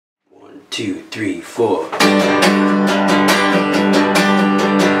2, 3, 4. Wine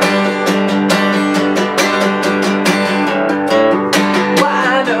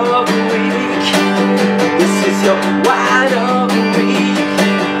of the week. This is your wine of the week.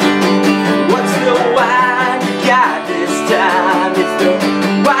 What's the wine you got this time? It's the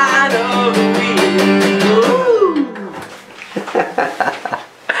wine of the week.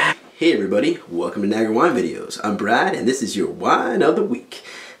 Hey everybody, welcome to Niagara Wine Videos. I'm Brad and this is your wine of the week.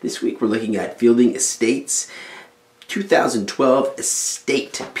 This week we're looking at Fielding Estates 2012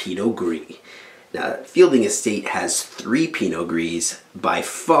 Estate Pinot Gris. Now, Fielding Estate has 3 Pinot Gris. By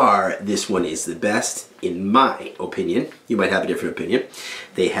far, this one is the best, in my opinion. You might have a different opinion.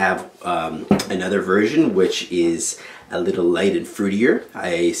 They have another version, which is a little light and fruitier.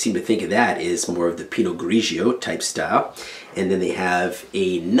 I seem to think of that as more of the Pinot Grigio type style. And then they have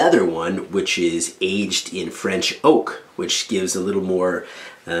another one, which is aged in French oak, which gives a little more,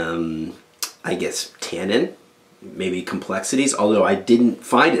 I guess, tannin. Maybe complexities, although I didn't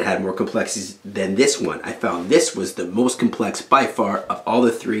find it had more complexities than this one. I found this was the most complex by far of all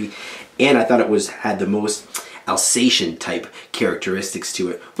the 3, and I thought it had the most Alsatian type characteristics to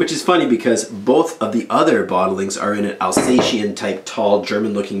it, which is funny because both of the other bottlings are in an Alsatian type tall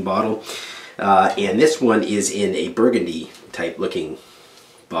German looking bottle, and this one is in a Burgundy type looking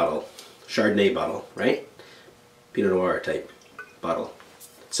bottle, Chardonnay bottle, right? Pinot Noir type bottle.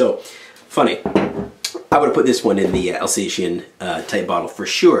 So funny. I would have put this one in the Alsatian type bottle for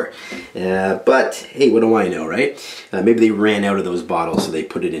sure. But hey, what do I know, right? Maybe they ran out of those bottles, so they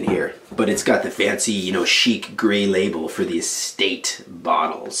put it in here. But it's got the fancy, you know, chic gray label for the estate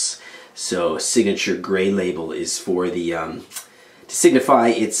bottles. So signature gray label is for the, to signify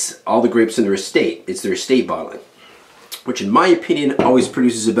it's all the grapes in their estate. It's their estate bottling, which in my opinion always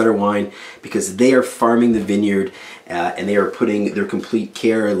produces a better wine because they are farming the vineyard and they are putting their complete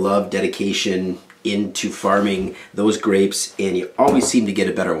care, love, dedication into farming those grapes, and you always seem to get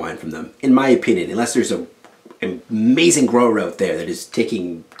a better wine from them, in my opinion, unless there's an amazing grower out there that is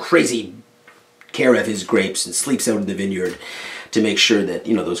taking crazy care of his grapes and sleeps out in the vineyard to make sure that,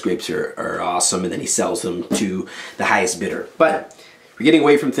 you know, those grapes are awesome, and then he sells them to the highest bidder. But we're getting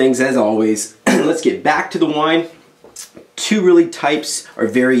away from things as always. Let's get back to the wine. 2 really types or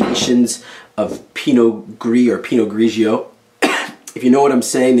variations of Pinot Gris or Pinot Grigio. If you know what I'm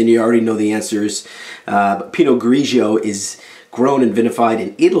saying, then you already know the answers. But Pinot Grigio is grown and vinified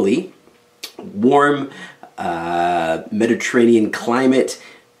in Italy. Warm Mediterranean climate.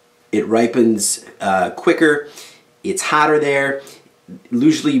 It ripens quicker. It's hotter there.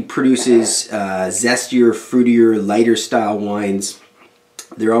 Usually produces zestier, fruitier, lighter style wines.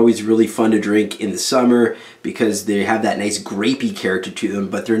 They're always really fun to drink in the summer because they have that nice grapey character to them,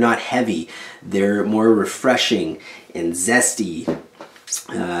 but they're not heavy. They're more refreshing and zesty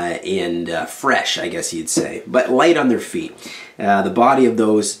and fresh, I guess you'd say, but light on their feet. The body of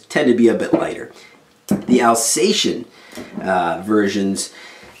those tend to be a bit lighter. The Alsatian versions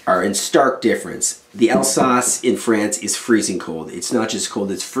are in stark difference. The Alsace in France is freezing cold. It's not just cold,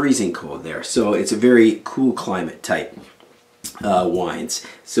 it's freezing cold there. So it's a very cool climate type wines.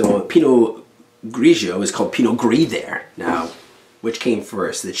 So Pinot Grigio is called Pinot Gris there. Now, which came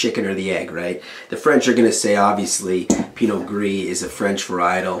first, the chicken or the egg, right? The French are going to say, obviously, Pinot Gris is a French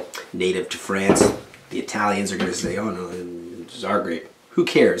varietal native to France. The Italians are going to say, oh no, this is our grape. Who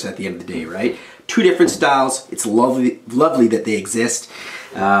cares at the end of the day, right? 2 different styles. It's lovely that they exist.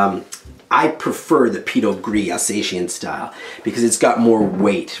 I prefer the Pinot Gris Alsatian style because it's got more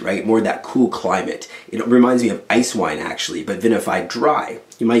weight, right? More of that cool climate. It reminds me of ice wine actually, but vinified dry.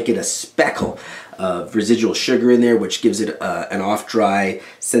 You might get a speckle of residual sugar in there, which gives it an off-dry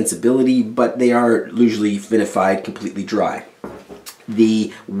sensibility, but they are usually vinified completely dry.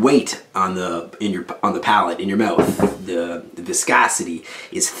 The weight on the palate, in your mouth, the viscosity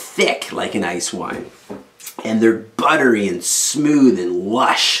is thick like an ice wine. And they're buttery and smooth and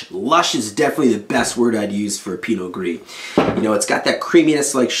lush. Lush is definitely the best word I'd use for Pinot Gris. You know, it's got that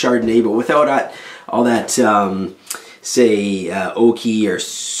creaminess like Chardonnay, but without all that, say, oaky or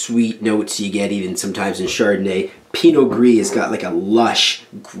sweet notes you get even sometimes in Chardonnay. Pinot Gris has got like a lush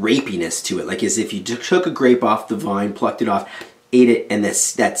grapiness to it, like as if you took a grape off the vine, plucked it off, ate it, and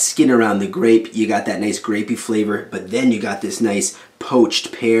that skin around the grape, you got that nice grapey flavor, but then you got this nice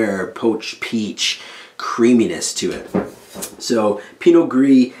poached pear, poached peach creaminess to it. So Pinot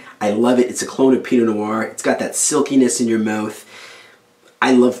Gris, I love it. It's a clone of Pinot Noir. It's got that silkiness in your mouth.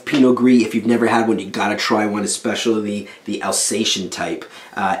 I love Pinot Gris. If you've never had one, you gotta try one, especially the Alsatian type.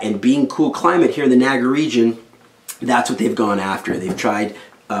 And being cool climate here in the Niagara region, that's what they've gone after. They've tried,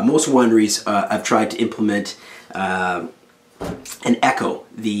 most wineries have tried to implement and echo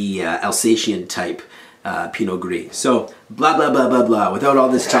the Alsatian type Pinot Gris. So blah, blah, blah, blah, blah. Without all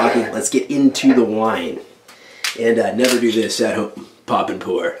this talking, let's get into the wine. And never do this at home, pop and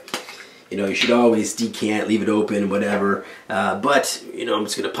pour. You know, you should always decant, leave it open, whatever. But, you know, I'm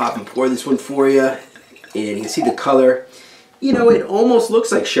just going to pop and pour this one for you. And you can see the color. You know, it almost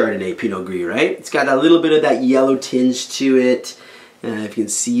looks like Chardonnay Pinot Gris, right? It's got a little bit of that yellow tinge to it. If you can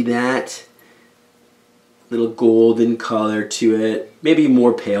see that. Little golden color to it. Maybe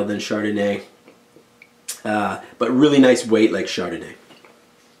more pale than Chardonnay. But really nice weight like Chardonnay.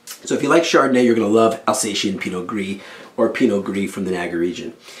 So if you like Chardonnay, you're going to love Alsatian Pinot Gris or Pinot Gris from the Niagara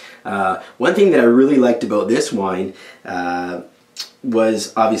region. One thing that I really liked about this wine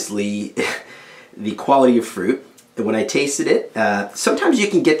was obviously the quality of fruit. And when I tasted it, sometimes you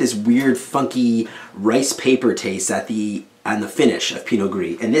can get this weird, funky rice paper taste on the finish of Pinot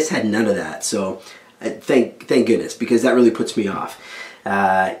Gris, and this had none of that. So thank goodness, because that really puts me off.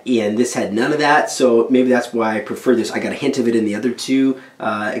 And this had none of that, so maybe that's why I prefer this. I got a hint of it in the other two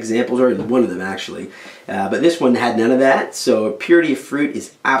examples, or in one of them actually. But this one had none of that, so purity of fruit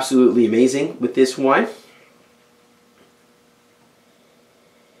is absolutely amazing with this wine.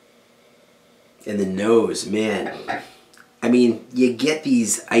 And the nose, man. I mean, you get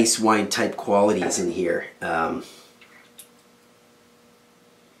these ice wine type qualities in here.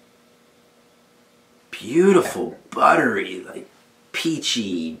 Beautiful, buttery, like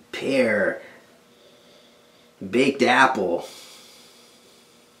peachy, pear, baked apple.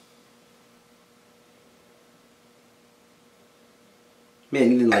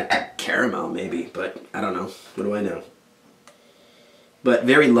 Man, even like caramel maybe, but I don't know. What do I know? But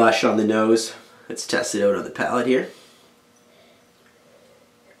very lush on the nose. Let's test it out on the palate here.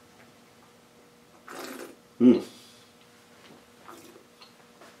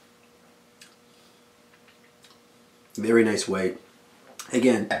 Very nice weight.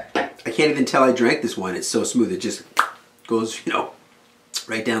 Again, I can't even tell I drank this wine. It's so smooth. It just goes, you know,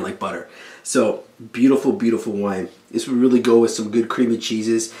 right down like butter. So beautiful, beautiful wine. This would really go with some good creamy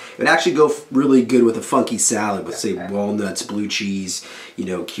cheeses. It would actually go really good with a funky salad with, say, walnuts, blue cheese, you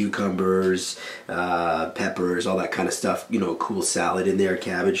know, cucumbers, peppers, all that kind of stuff. You know, a cool salad in there,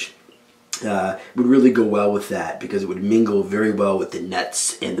 cabbage. Would really go well with that because it would mingle very well with the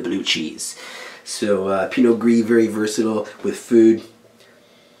nuts and the blue cheese. So Pinot Gris, very versatile with food.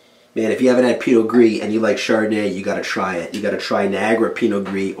 Man, if you haven't had Pinot Gris and you like Chardonnay, you got to try it. You got to try Niagara Pinot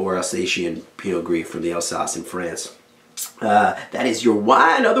Gris or Alsatian Pinot Gris from the Alsace in France. That is your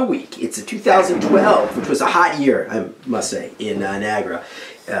wine of the week. It's a 2012, which was a hot year, I must say, in Niagara.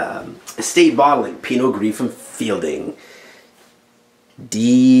 Estate bottling Pinot Gris from Fielding.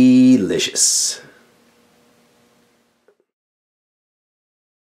 Delicious.